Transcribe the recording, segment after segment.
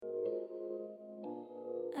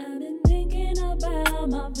I've been thinking about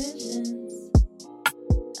my visions.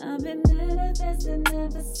 I've been manifesting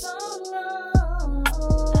them for so long.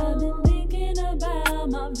 I've been thinking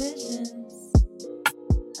about my visions.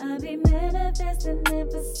 I've been manifesting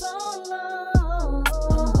them for so long.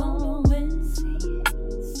 I'm gonna win.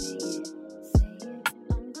 See it.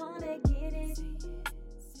 I'm gonna get it.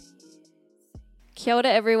 Kia ora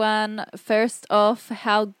everyone. First off,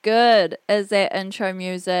 how good is that intro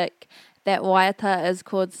music? That waiata is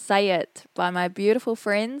called Say It by my beautiful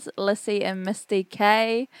friends Lissy and Misty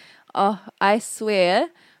K. Oh, I swear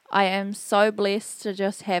I am so blessed to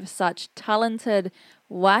just have such talented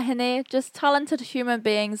wahine, just talented human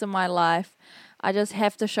beings in my life. I just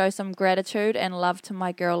have to show some gratitude and love to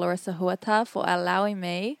my girl Larissa Huata for allowing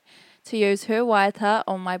me to use her waiata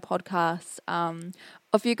on my podcast.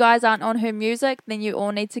 If you guys aren't on her music, then you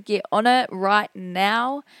all need to get on it right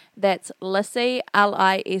now. That's Lissy,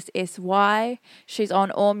 Lissy. She's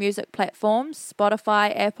on all music platforms,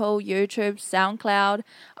 Spotify, Apple, YouTube, SoundCloud.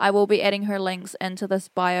 I will be adding her links into this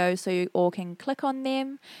bio so you all can click on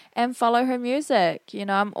them and follow her music. You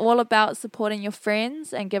know, I'm all about supporting your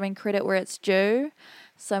friends and giving credit where it's due.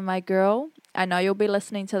 So my girl, I know you'll be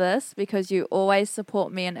listening to this because you always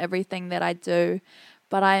support me in everything that I do.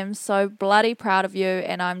 But I am so bloody proud of you,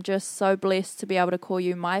 and I'm just so blessed to be able to call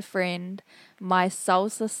you my friend, my soul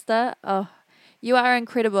sister. Oh, you are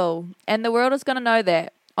incredible, and the world is going to know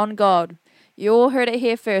that, on God. You all heard it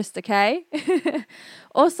here first, okay?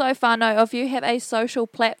 Also, whānau, if you have a social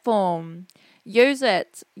platform, use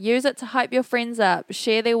it. Use it to hype your friends up,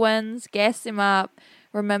 share their wins, gas them up.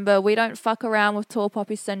 Remember, we don't fuck around with tall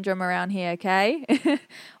poppy syndrome around here, okay?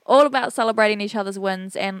 All about celebrating each other's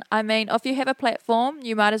wins. And I mean, if you have a platform,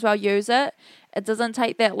 you might as well use it. It doesn't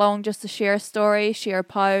take that long just to share a story, share a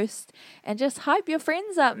post, and just hype your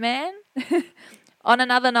friends up, man. On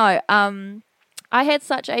another note, I had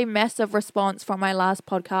such a massive response from my last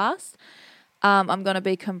podcast. I'm going to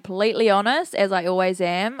be completely honest, as I always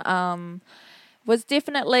am. Was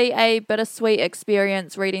definitely a bittersweet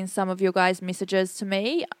experience reading some of your guys' messages to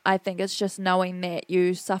me. I think it's just knowing that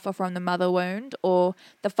you suffer from the mother wound or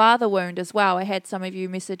the father wound as well. I had some of you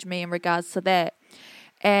message me in regards to that.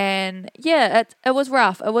 And yeah, it was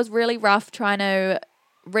rough. It was really rough trying to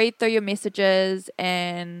read through your messages,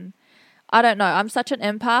 and I don't know. I'm such an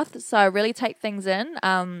empath, so I really take things in.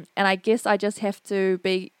 And I guess I just have to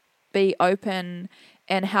be open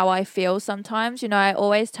and how I feel sometimes. You know, I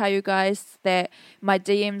always tell you guys that my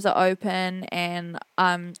DMs are open and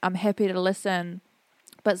I'm happy to listen.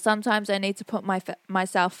 But sometimes I need to put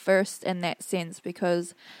myself first in that sense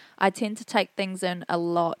because I tend to take things in a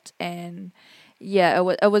lot. And yeah,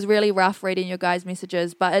 it was really rough reading your guys'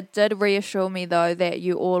 messages. But it did reassure me though that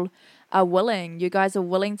you all are willing. You guys are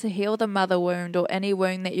willing to heal the mother wound or any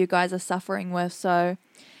wound that you guys are suffering with. So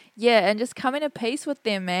yeah, and just coming to peace with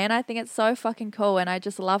them, man. I think it's so fucking cool, and I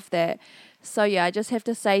just love that. So yeah, I just have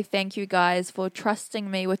to say thank you guys for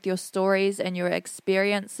trusting me with your stories and your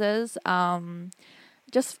experiences. I'm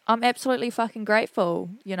absolutely fucking grateful,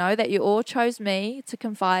 you know, that you all chose me to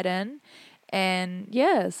confide in. And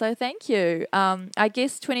yeah, so thank you. I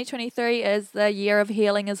guess 2023 is the year of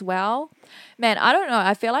healing as well. Man, I don't know.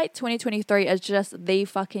 I feel like 2023 is just the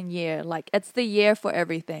fucking year. Like, it's the year for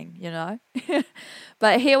everything, you know?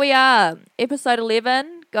 But here we are, episode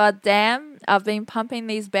 11. God damn, I've been pumping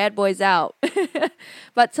these bad boys out.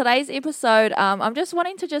 But today's episode, I'm just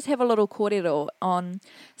wanting to just have a little kōrero on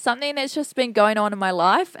something that's just been going on in my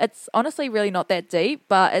life. It's honestly really not that deep,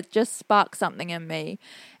 but it just sparked something in me.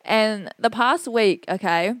 And the past week,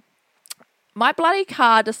 okay, my bloody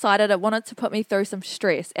car decided it wanted to put me through some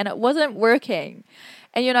stress, and it wasn't working.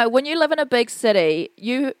 And you know, when you live in a big city,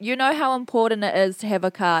 you know how important it is to have a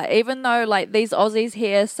car. Even though like these Aussies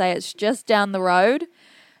here say it's just down the road,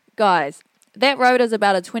 guys, that road is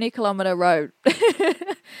about a 20-kilometer road.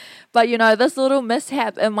 But you know, this little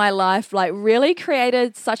mishap in my life like really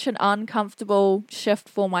created such an uncomfortable shift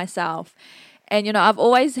for myself. And, you know, I've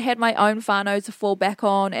always had my own whānau to fall back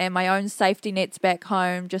on and my own safety nets back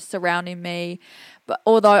home just surrounding me. But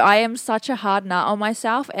although I am such a hard nut on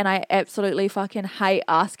myself and I absolutely fucking hate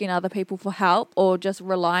asking other people for help or just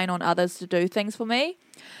relying on others to do things for me.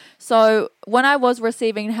 So when I was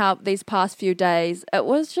receiving help these past few days, it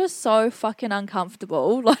was just so fucking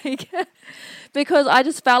uncomfortable. Like, because I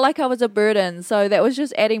just felt like I was a burden. So that was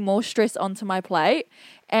just adding more stress onto my plate.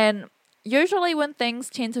 And usually when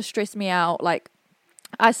things tend to stress me out, like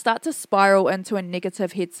I start to spiral into a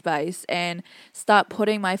negative headspace and start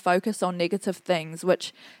putting my focus on negative things,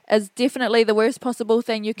 which is definitely the worst possible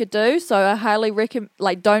thing you could do. So I highly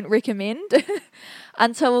don't recommend.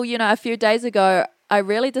 Until, you know, a few days ago, I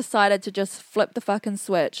really decided to just flip the fucking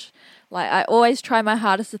switch. Like, I always try my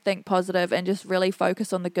hardest to think positive and just really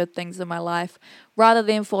focus on the good things in my life rather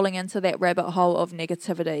than falling into that rabbit hole of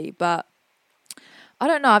negativity. But I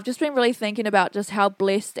don't know, I've just been really thinking about just how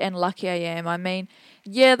blessed and lucky I am. I mean,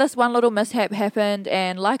 yeah, this one little mishap happened,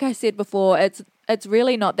 and like I said before, it's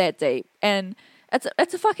really not that deep. And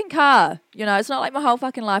it's a fucking car, you know, it's not like my whole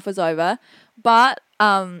fucking life was over. But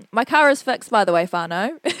my car is fixed, by the way,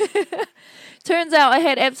 whānau. Turns out it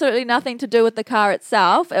had absolutely nothing to do with the car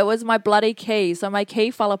itself. It was my bloody key. So my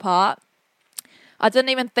key fell apart. I didn't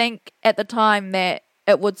even think at the time that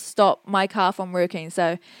it would stop my car from working.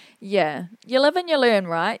 So, yeah, you live and you learn,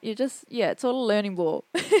 right? It's all a learning walk.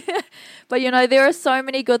 But, you know, there are so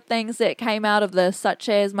many good things that came out of this, such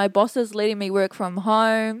as my bosses letting me work from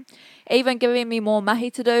home, even giving me more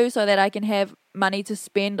mahi to do so that I can have money to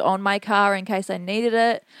spend on my car in case I needed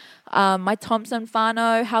it. My Thompson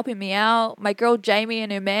whānau helping me out. My girl Jamie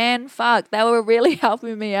and her man, they were really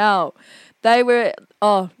helping me out. They were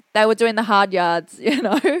doing the hard yards, you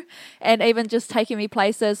know, and even just taking me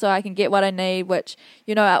places so I can get what I need, which,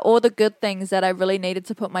 you know, are all the good things that I really needed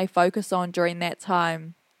to put my focus on during that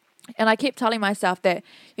time. And I kept telling myself that,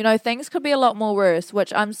 you know, things could be a lot more worse,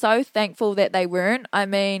 which I'm so thankful that they weren't. I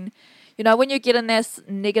mean, you know, when you get in this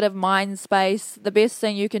negative mind space, the best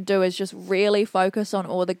thing you can do is just really focus on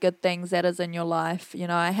all the good things that is in your life. You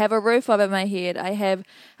know, I have a roof over my head. I have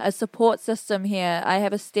a support system here. I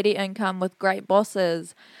have a steady income with great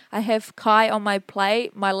bosses. I have kai on my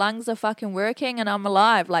plate. My lungs are fucking working and I'm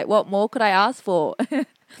alive. Like, what more could I ask for?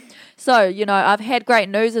 So, you know, I've had great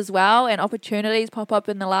news as well and opportunities pop up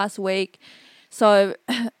in the last week. So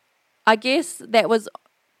I guess that was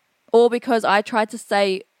all because I tried to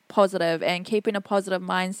stay positive and keeping a positive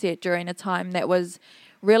mindset during a time that was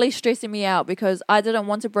really stressing me out because I didn't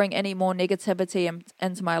want to bring any more negativity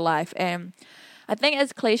into my life. And I think,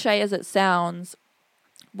 as cliche as it sounds,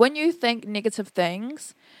 when you think negative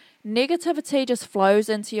things, negativity just flows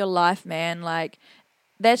into your life, man. Like,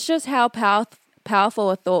 that's just how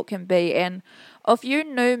powerful a thought can be. And if you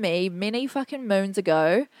knew me many fucking moons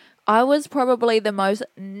ago, I was probably the most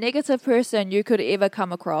negative person you could ever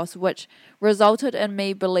come across, which resulted in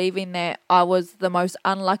me believing that I was the most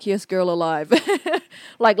unluckiest girl alive.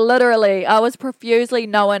 Like, literally, I was profusely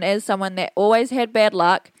known as someone that always had bad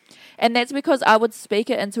luck, and that's because I would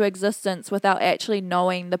speak it into existence without actually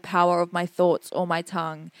knowing the power of my thoughts or my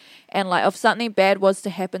tongue. And like, if something bad was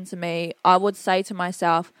to happen to me, I would say to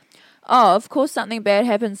myself, oh, of course something bad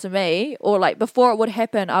happens to me. Or like, before it would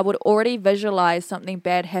happen, I would already visualize something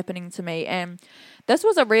bad happening to me. And this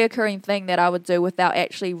was a reoccurring thing that I would do without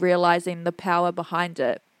actually realizing the power behind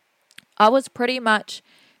it. I was pretty much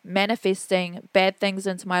manifesting bad things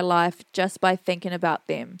into my life just by thinking about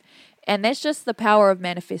them. And that's just the power of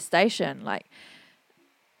manifestation. Like,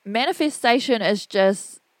 manifestation is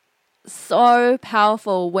just so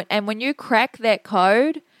powerful. When you crack that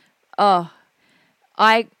code, oh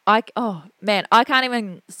man, I can't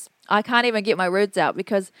even get my words out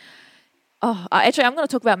because, actually, I'm going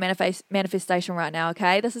to talk about manifestation right now,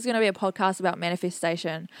 okay? This is going to be a podcast about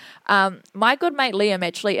manifestation. My good mate Liam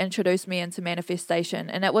actually introduced me into manifestation,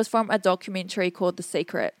 and it was from a documentary called The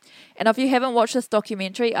Secret. And if you haven't watched this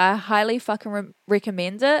documentary, I highly fucking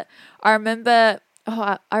recommend it. I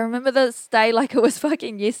remember this day like it was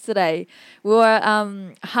fucking yesterday. We were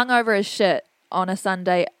hungover as shit on a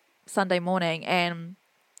Sunday morning, and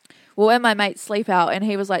we were in my mate's sleep out, and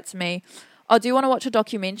he was like to me, oh, do you want to watch a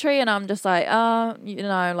documentary? And I'm just like, you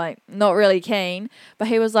know, like, not really keen. But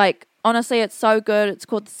he was like, honestly, it's so good. It's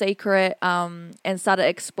called The Secret, and started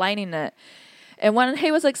explaining it. And when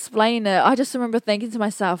he was explaining it, I just remember thinking to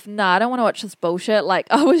myself, nah, I don't want to watch this bullshit. Like,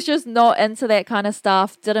 I was just not into that kind of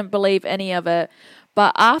stuff, didn't believe any of it.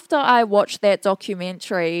 But after I watched that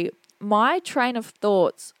documentary, my train of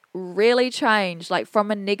thoughts really changed, like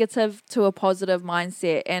from a negative to a positive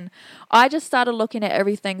mindset. And I just started looking at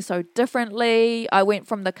everything so differently. I went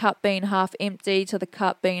from the cup being half empty to the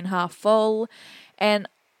cup being half full. And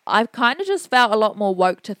I kind of just felt a lot more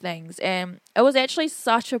woke to things. And it was actually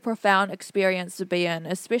such a profound experience to be in,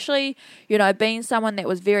 especially, you know, being someone that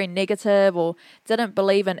was very negative or didn't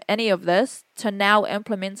believe in any of this to now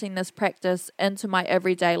implementing this practice into my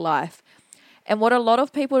everyday life. And what a lot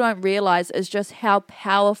of people don't realize is just how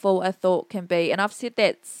powerful a thought can be. And I've said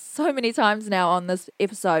that so many times now on this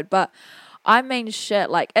episode, but I mean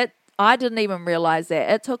shit, like I didn't even realize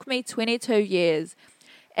that. It took me 22 years.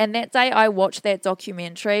 And that day I watched that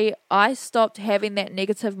documentary, I stopped having that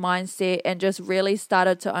negative mindset and just really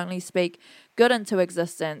started to only speak good into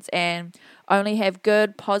existence and only have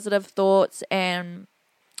good, positive thoughts and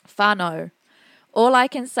whānau. All I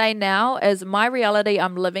can say now is my reality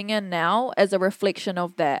I'm living in now is a reflection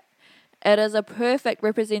of that. It is a perfect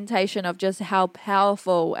representation of just how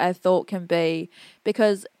powerful a thought can be,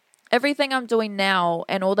 because everything I'm doing now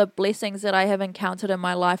and all the blessings that I have encountered in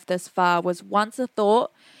my life this far was once a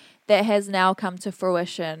thought that has now come to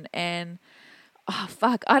fruition. And I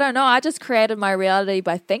don't know. I just created my reality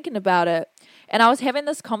by thinking about it. And I was having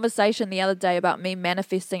this conversation the other day about me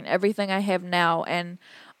manifesting everything I have now, and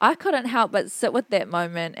I couldn't help but sit with that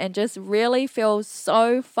moment and just really feel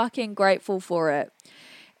so fucking grateful for it.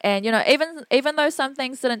 And, even though some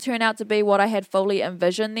things didn't turn out to be what I had fully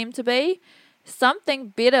envisioned them to be, something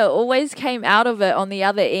better always came out of it on the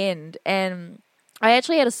other end. And I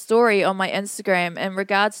actually had a story on my Instagram in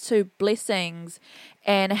regards to blessings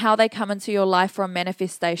and how they come into your life from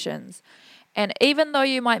manifestations. And even though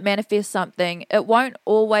you might manifest something, it won't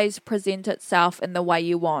always present itself in the way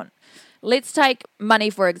you want. Let's take money,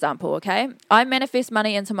 for example, okay? I manifest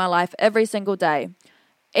money into my life every single day.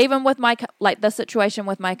 Even with the situation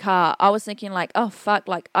with my car, I was thinking oh fuck,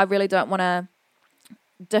 I really don't want to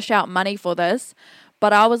dish out money for this.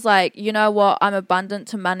 But I was like, you know what? I'm abundant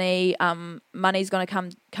to money. Money's going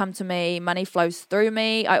to come to me. Money flows through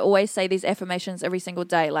me. I always say these affirmations every single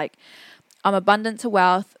day. I'm abundant to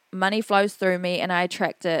wealth. Money flows through me and I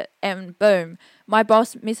attract it. And boom, my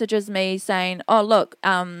boss messages me saying, oh, look,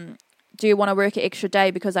 do you want to work an extra day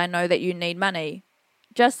because I know that you need money?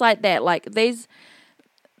 Just like that.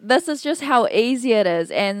 This is just how easy it is.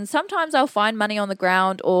 And sometimes I'll find money on the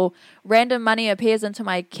ground or random money appears into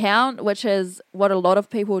my account, which is what a lot of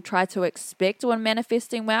people try to expect when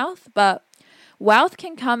manifesting wealth. But wealth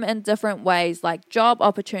can come in different ways, like job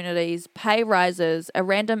opportunities, pay rises, a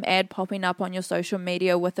random ad popping up on your social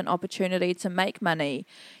media with an opportunity to make money.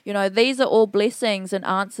 These are all blessings and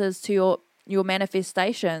answers to your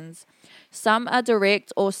manifestations. Some are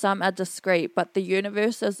direct or some are discreet, but the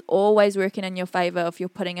universe is always working in your favor if you're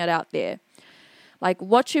putting it out there.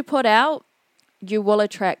 What you put out, you will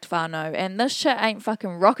attract, whānau. And this shit ain't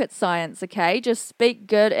fucking rocket science, okay? Just speak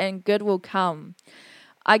good and good will come.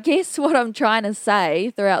 I guess what I'm trying to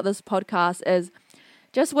say throughout this podcast is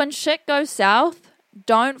just when shit goes south,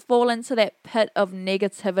 don't fall into that pit of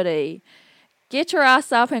negativity. Get your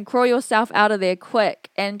ass up and crawl yourself out of there quick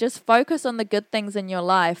and just focus on the good things in your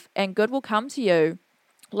life and good will come to you.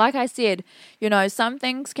 Like I said, some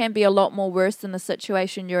things can be a lot more worse than the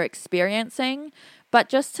situation you're experiencing, but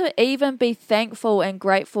just to even be thankful and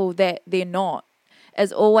grateful that they're not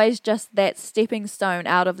is always just that stepping stone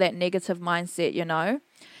out of that negative mindset.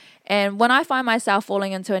 And when I find myself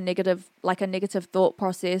falling into a negative thought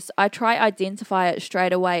process, I try identify it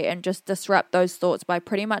straight away and just disrupt those thoughts by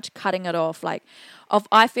pretty much cutting it off. If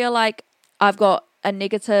I feel like I've got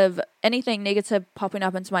anything negative popping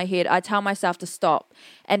up into my head, I tell myself to stop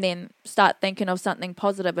and then start thinking of something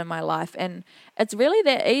positive in my life. And it's really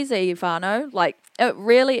that easy, whānau. It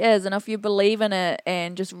really is. And if you believe in it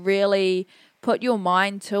and just really put your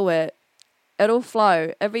mind to it, it'll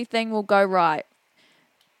flow. Everything will go right.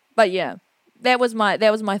 But yeah, that was my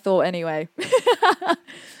thought anyway.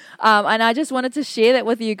 And I just wanted to share that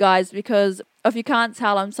with you guys because if you can't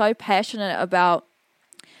tell, I'm so passionate about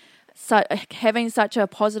having such a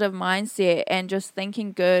positive mindset and just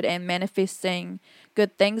thinking good and manifesting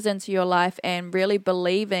good things into your life and really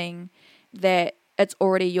believing that it's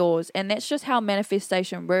already yours. And that's just how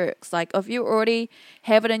manifestation works. If you already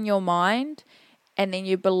have it in your mind and then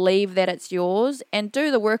you believe that it's yours and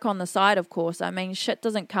do the work on the side, of course. I mean, shit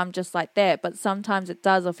doesn't come just like that, but sometimes it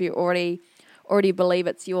does if you already believe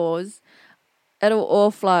it's yours. It'll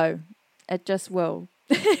all flow. It just will.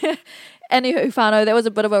 Anywho, whānau, that was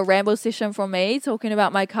a bit of a ramble session from me, talking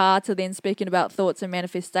about my car to then speaking about thoughts and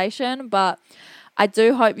manifestation. But I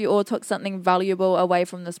do hope you all took something valuable away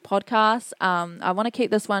from this podcast. I want to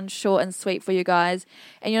keep this one short and sweet for you guys.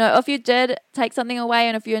 And, if you did take something away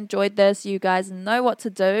and if you enjoyed this, you guys know what to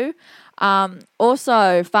do.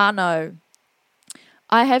 Also, whānau,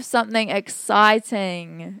 I have something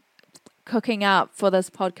exciting cooking up for this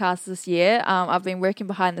podcast this year. I've been working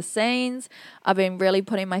behind the scenes. I've been really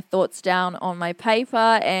putting my thoughts down on my paper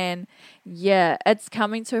and yeah, it's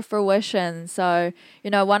coming to fruition. So,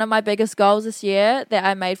 one of my biggest goals this year that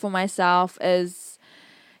I made for myself is,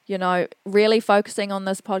 really focusing on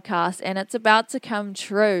this podcast and it's about to come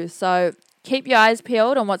true. So keep your eyes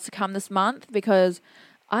peeled on what's to come this month because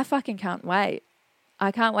I fucking can't wait.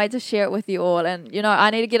 I can't wait to share it with you all. And, I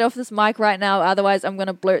need to get off this mic right now. Otherwise, I'm going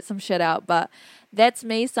to blurt some shit out. But that's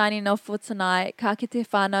me signing off for tonight. Ka kite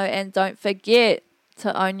whānau. And don't forget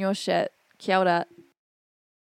to own your shit. Kia ora.